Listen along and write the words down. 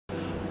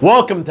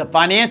Welcome to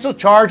Financial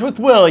Charge with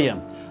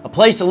William, a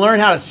place to learn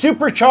how to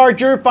supercharge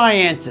your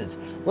finances.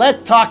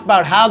 Let's talk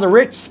about how the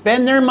rich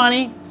spend their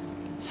money,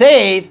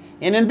 save,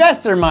 and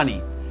invest their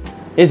money.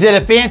 Is it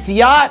a fancy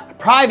yacht, a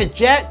private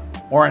jet,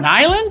 or an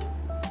island?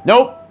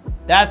 Nope,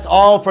 that's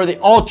all for the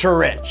ultra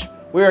rich.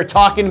 We are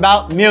talking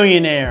about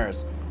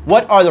millionaires.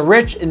 What are the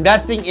rich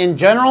investing in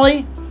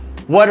generally?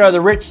 What are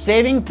the rich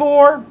saving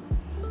for?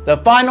 The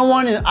final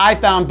one I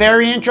found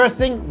very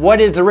interesting.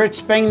 What is the rich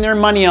spending their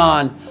money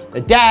on?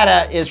 The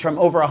data is from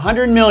over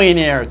 100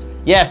 millionaires.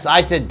 Yes,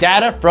 I said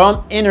data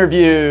from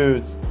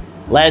interviews.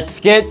 Let's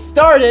get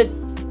started.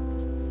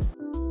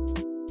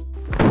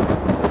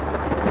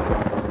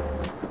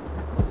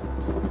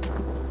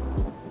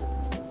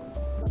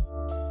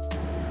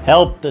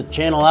 Help the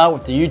channel out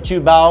with the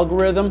YouTube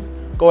algorithm.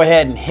 Go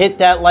ahead and hit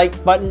that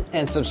like button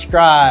and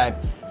subscribe.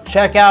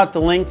 Check out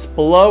the links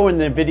below in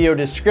the video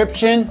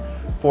description.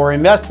 For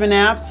investment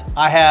apps,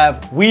 I have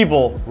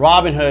Webull,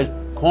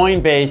 Robinhood,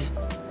 Coinbase,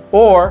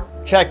 or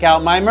check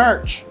out my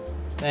merch.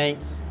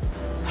 Thanks.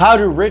 How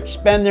do rich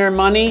spend their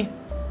money?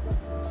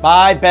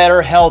 Buy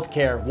better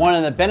healthcare. One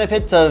of the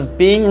benefits of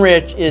being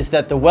rich is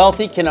that the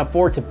wealthy can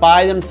afford to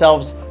buy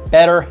themselves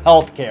better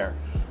healthcare.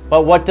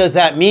 But what does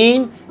that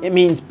mean? It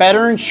means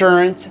better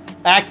insurance,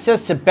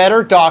 access to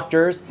better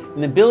doctors,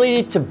 and the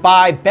ability to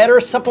buy better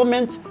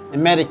supplements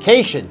and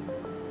medication.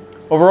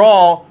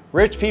 Overall,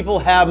 rich people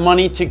have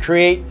money to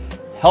create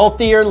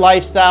healthier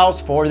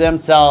lifestyles for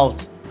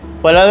themselves.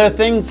 But other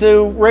things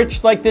the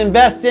rich like to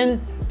invest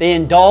in, they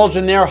indulge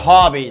in their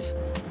hobbies.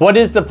 What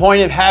is the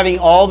point of having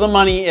all the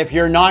money if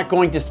you're not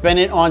going to spend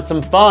it on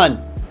some fun?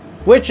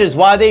 Which is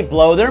why they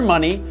blow their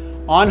money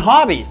on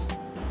hobbies.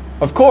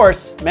 Of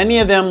course, many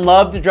of them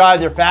love to drive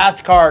their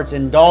fast cars,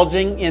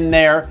 indulging in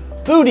their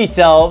foodie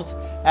selves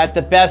at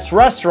the best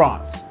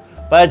restaurants.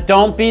 But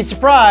don't be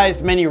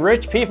surprised, many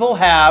rich people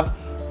have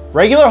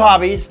regular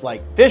hobbies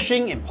like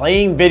fishing and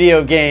playing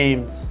video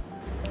games.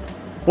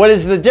 What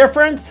is the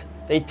difference?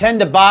 They tend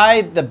to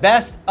buy the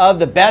best of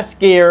the best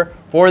gear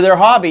for their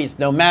hobbies,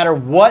 no matter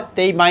what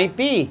they might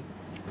be.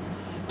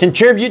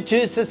 Contribute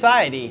to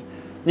society.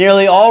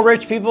 Nearly all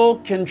rich people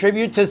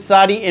contribute to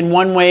society in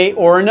one way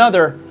or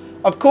another.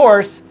 Of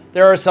course,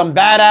 there are some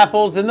bad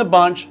apples in the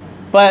bunch,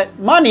 but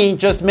money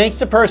just makes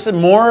a person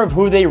more of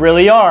who they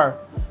really are.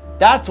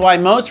 That's why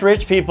most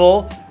rich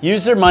people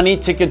use their money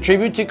to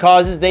contribute to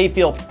causes they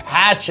feel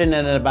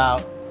passionate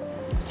about.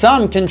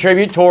 Some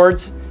contribute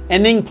towards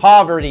ending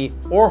poverty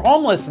or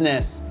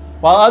homelessness,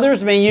 while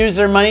others may use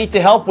their money to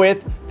help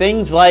with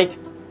things like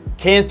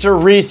cancer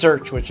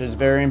research, which is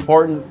very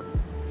important.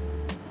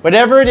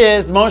 Whatever it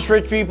is, most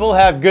rich people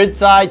have good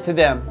side to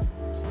them.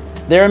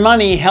 Their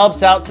money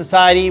helps out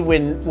society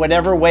in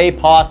whatever way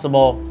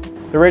possible.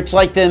 The rich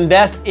like to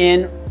invest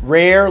in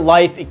rare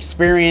life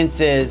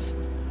experiences.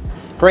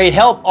 Great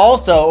help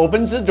also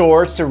opens the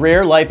doors to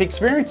rare life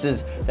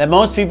experiences that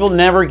most people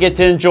never get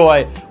to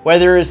enjoy,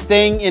 whether it's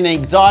staying in an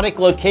exotic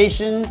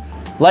location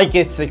like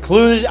a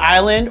secluded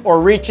island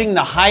or reaching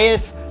the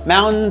highest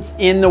mountains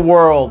in the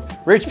world.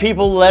 Rich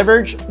people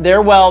leverage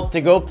their wealth to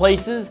go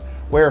places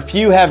where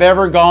few have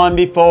ever gone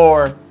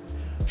before.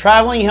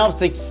 Traveling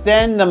helps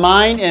extend the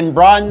mind and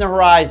broaden the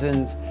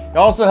horizons. It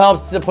also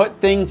helps to put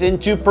things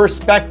into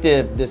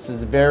perspective. This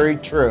is very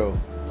true.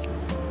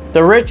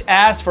 The rich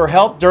ask for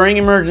help during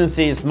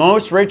emergencies.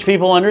 Most rich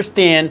people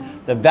understand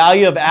the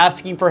value of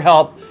asking for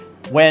help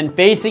when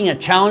facing a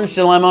challenge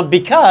dilemma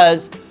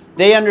because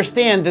they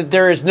understand that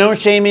there is no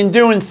shame in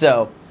doing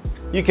so.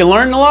 You can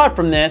learn a lot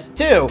from this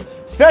too,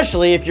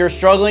 especially if you're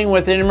struggling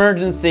with an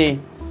emergency.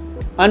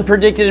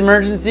 Unpredicted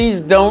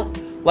emergencies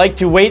don't like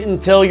to wait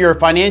until you're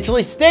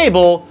financially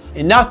stable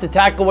enough to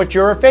tackle what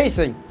you're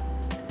facing,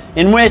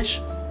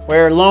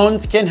 where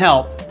loans can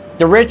help.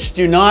 The rich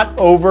do not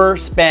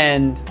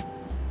overspend.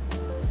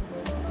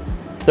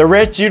 The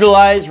rich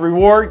utilize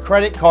reward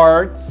credit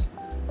cards.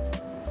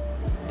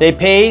 They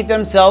pay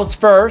themselves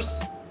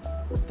first.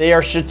 They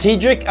are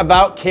strategic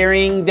about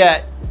carrying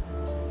debt.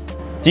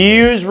 Do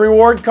you use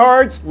reward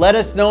cards? Let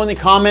us know in the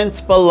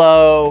comments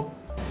below.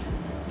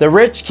 The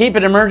rich keep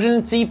an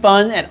emergency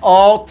fund at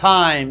all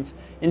times.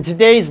 In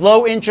today's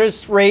low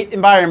interest rate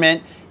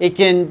environment, it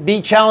can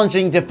be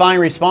challenging to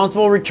find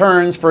responsible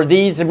returns for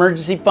these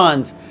emergency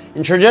funds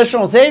in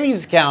traditional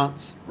savings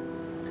accounts.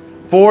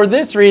 For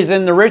this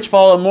reason, the rich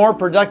follow a more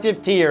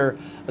productive tier,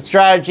 a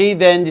strategy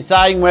than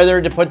deciding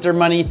whether to put their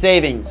money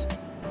savings.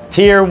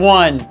 Tier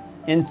 1,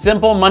 in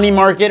simple money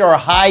market or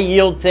high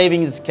yield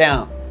savings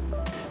account.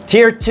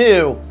 Tier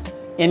 2,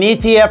 an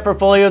ETF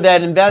portfolio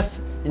that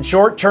invests in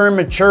short-term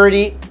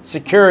maturity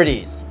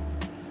securities.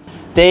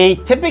 They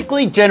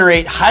typically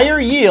generate higher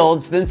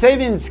yields than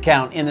savings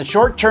account, and the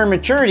short-term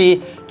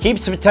maturity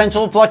keeps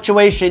potential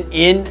fluctuation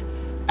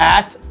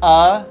at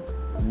a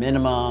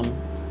minimum.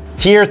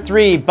 Tier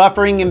 3,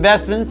 buffering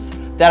investments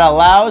that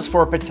allows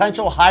for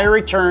potential higher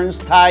returns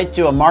tied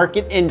to a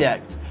market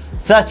index,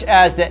 such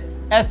as the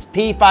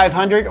SP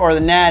 500 or the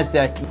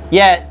NASDAQ,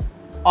 yet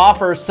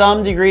offer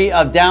some degree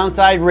of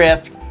downside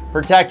risk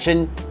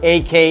protection,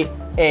 aka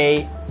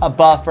a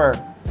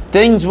buffer.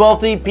 Things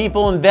wealthy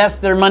people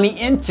invest their money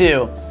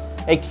into.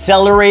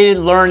 Accelerated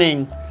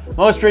learning.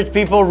 Most rich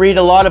people read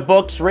a lot of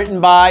books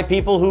written by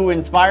people who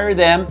inspire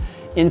them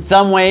in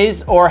some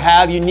ways or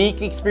have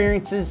unique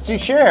experiences to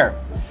share.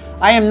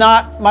 I am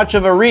not much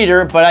of a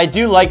reader, but I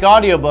do like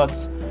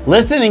audiobooks.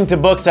 Listening to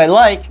books I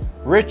like: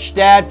 Rich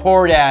Dad,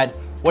 Poor Dad,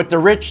 what the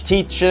rich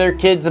teach their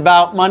kids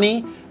about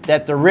money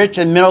that the rich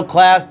and middle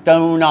class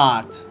do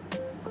not.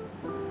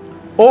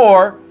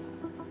 Or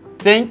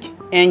Think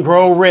and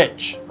Grow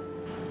Rich.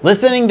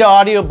 Listening to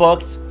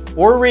audiobooks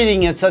or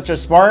reading is such a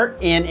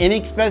smart and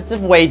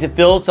inexpensive way to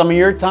fill some of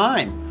your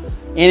time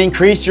and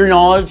increase your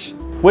knowledge,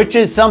 which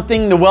is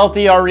something the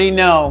wealthy already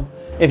know.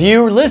 If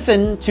you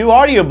listen to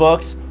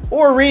audiobooks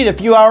or read a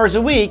few hours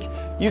a week,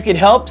 you can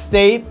help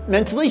stay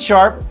mentally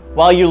sharp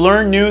while you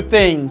learn new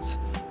things.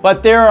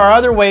 But there are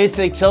other ways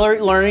to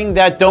accelerate learning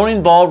that don't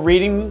involve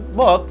reading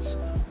books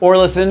or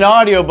listening to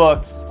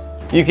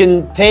audiobooks. You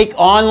can take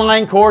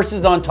online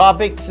courses on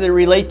topics that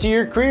relate to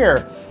your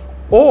career,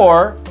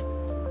 or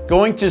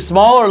going to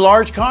small or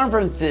large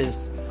conferences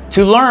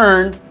to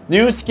learn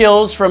new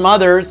skills from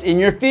others in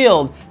your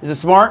field is a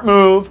smart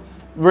move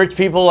rich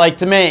people like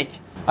to make.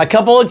 A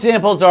couple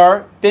examples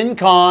are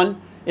FinCon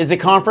is a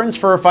conference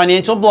for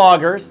financial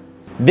bloggers.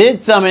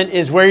 VidSummit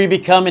is where you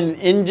become an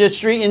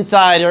industry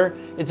insider.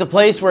 It's a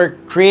place where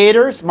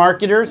creators,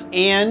 marketers,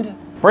 and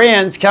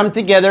brands come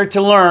together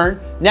to learn,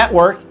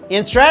 network,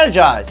 and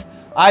strategize.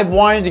 I've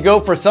wanted to go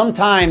for some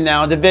time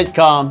now to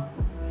VidCon.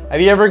 Have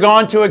you ever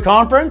gone to a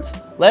conference?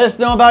 Let us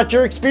know about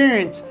your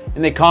experience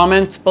in the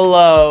comments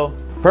below.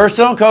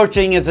 Personal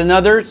coaching is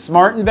another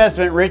smart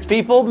investment rich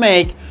people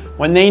make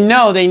when they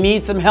know they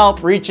need some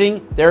help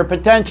reaching their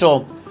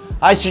potential.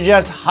 I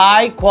suggest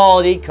high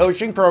quality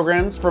coaching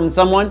programs from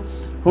someone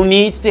who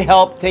needs to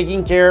help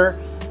taking care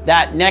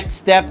that next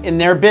step in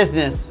their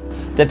business.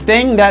 The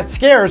thing that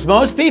scares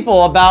most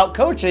people about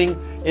coaching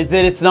is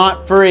that it's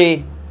not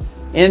free.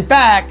 In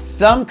fact,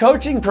 some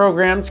coaching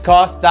programs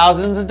cost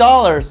thousands of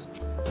dollars.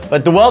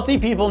 But the wealthy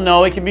people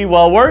know it can be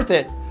well worth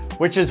it,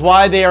 which is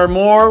why they are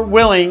more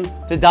willing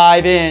to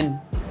dive in.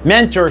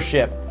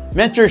 Mentorship.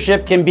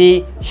 Mentorship can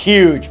be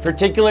huge,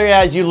 particularly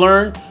as you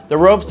learn the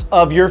ropes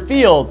of your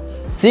field.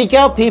 Seek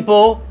out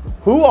people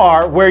who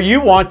are where you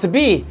want to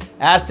be.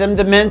 Ask them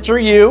to mentor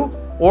you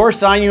or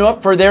sign you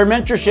up for their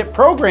mentorship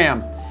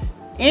program.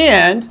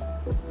 And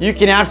you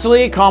can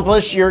absolutely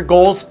accomplish your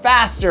goals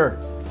faster.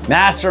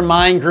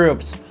 Mastermind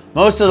groups.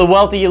 Most of the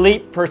wealthy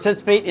elite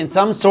participate in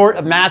some sort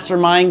of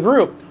mastermind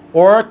group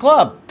or a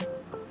club.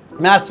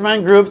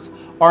 Mastermind groups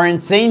are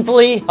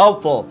insanely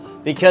helpful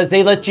because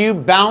they let you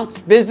bounce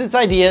business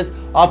ideas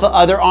off of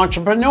other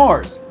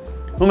entrepreneurs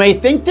who may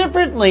think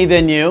differently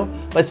than you,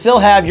 but still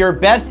have your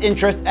best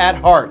interest at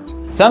heart.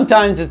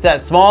 Sometimes it's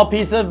that small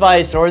piece of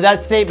advice or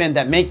that statement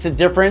that makes a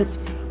difference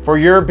for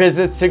your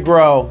business to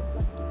grow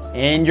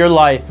in your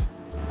life.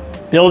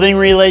 Building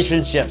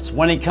relationships.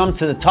 When it comes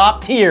to the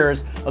top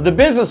tiers of the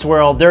business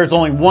world, there's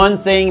only one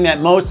saying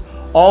that most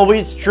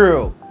always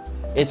true.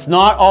 It's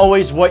not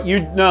always what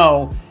you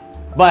know,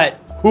 but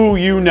who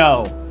you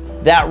know.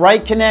 That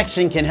right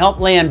connection can help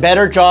land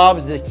better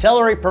jobs,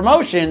 accelerate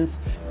promotions,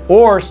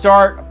 or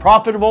start a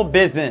profitable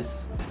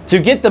business. To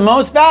get the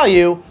most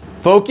value,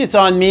 focus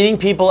on meeting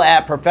people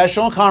at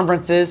professional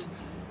conferences,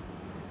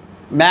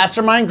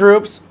 mastermind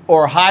groups,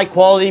 or high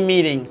quality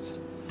meetings.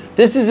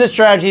 This is a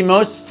strategy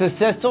most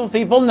successful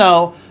people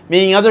know,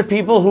 meeting other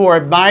people who are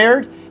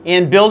admired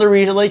and build a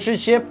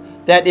relationship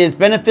that is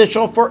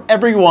beneficial for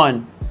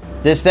everyone.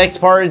 This next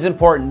part is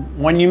important.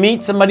 When you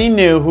meet somebody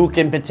new who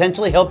can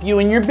potentially help you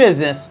in your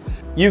business,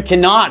 you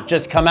cannot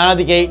just come out of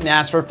the gate and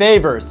ask for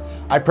favors.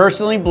 I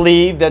personally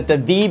believe that the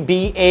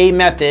VBA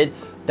method,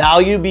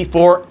 value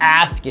before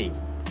asking.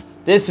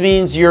 This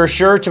means you're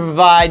sure to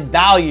provide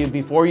value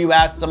before you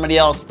ask somebody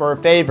else for a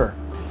favor.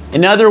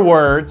 In other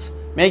words,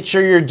 make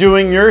sure you're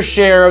doing your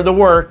share of the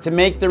work to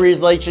make the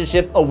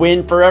relationship a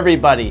win for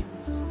everybody.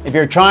 If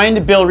you're trying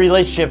to build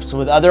relationships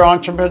with other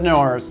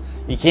entrepreneurs,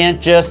 you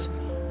can't just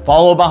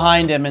follow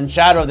behind them and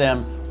shadow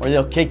them, or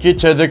they'll kick you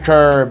to the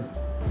curb.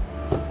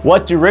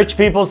 What do rich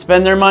people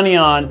spend their money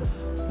on?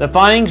 The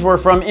findings were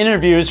from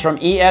interviews from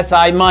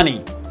ESI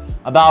Money.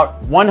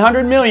 About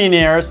 100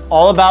 millionaires,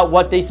 all about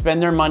what they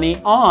spend their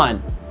money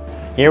on.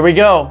 Here we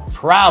go.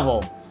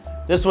 Travel.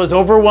 This was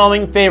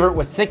overwhelming favorite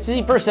with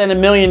 60% of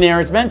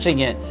millionaires mentioning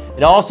it.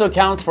 It also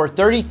accounts for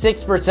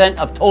 36%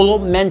 of total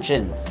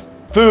mentions.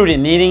 Food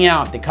and eating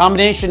out. The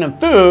combination of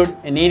food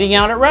and eating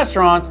out at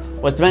restaurants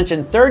was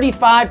mentioned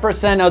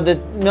 35% of the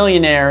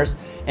millionaires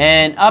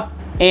and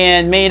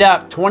made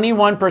up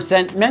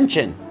 21%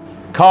 mention.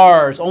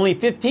 Cars. Only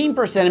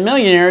 15% of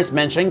millionaires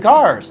mention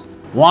cars.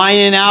 Wine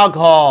and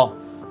alcohol.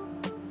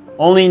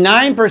 Only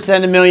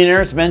 9% of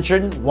millionaires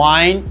mention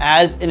wine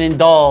as an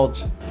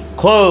indulge.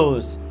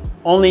 Clothes.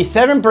 Only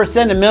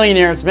 7% of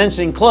millionaires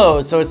mention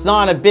clothes, so it's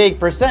not a big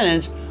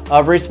percentage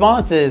of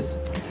responses.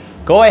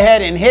 Go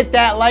ahead and hit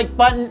that like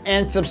button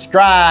and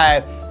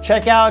subscribe.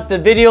 Check out the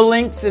video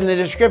links in the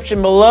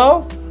description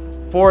below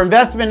for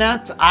investment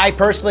apps I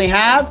personally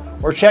have,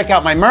 or check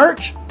out my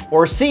merch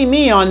or see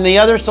me on the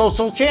other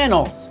social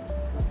channels.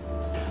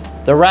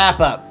 The wrap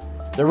up.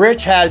 The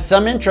Rich has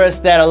some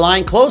interests that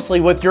align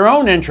closely with your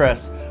own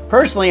interests.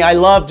 Personally, I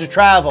love to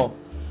travel.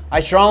 I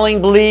strongly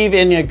believe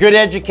in a good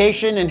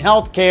education and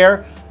health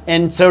care,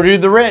 and so do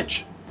the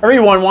rich.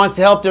 Everyone wants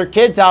to help their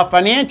kids out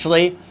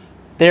financially.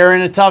 They're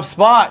in a tough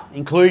spot,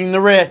 including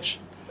the rich.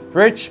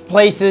 Rich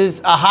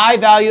places a high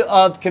value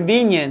of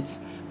convenience.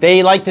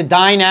 They like to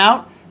dine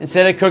out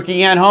instead of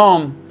cooking at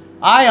home.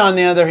 I, on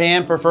the other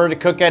hand, prefer to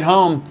cook at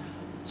home.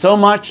 So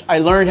much I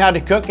learned how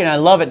to cook and I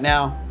love it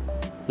now.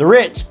 The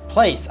rich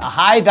place a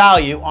high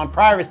value on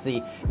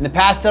privacy. In the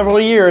past several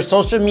years,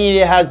 social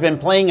media has been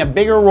playing a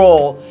bigger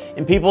role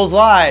in people's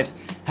lives.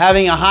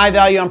 Having a high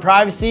value on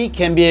privacy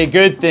can be a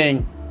good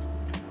thing.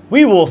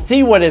 We will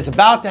see what is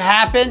about to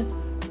happen.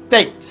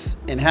 Thanks,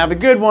 and have a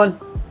good one.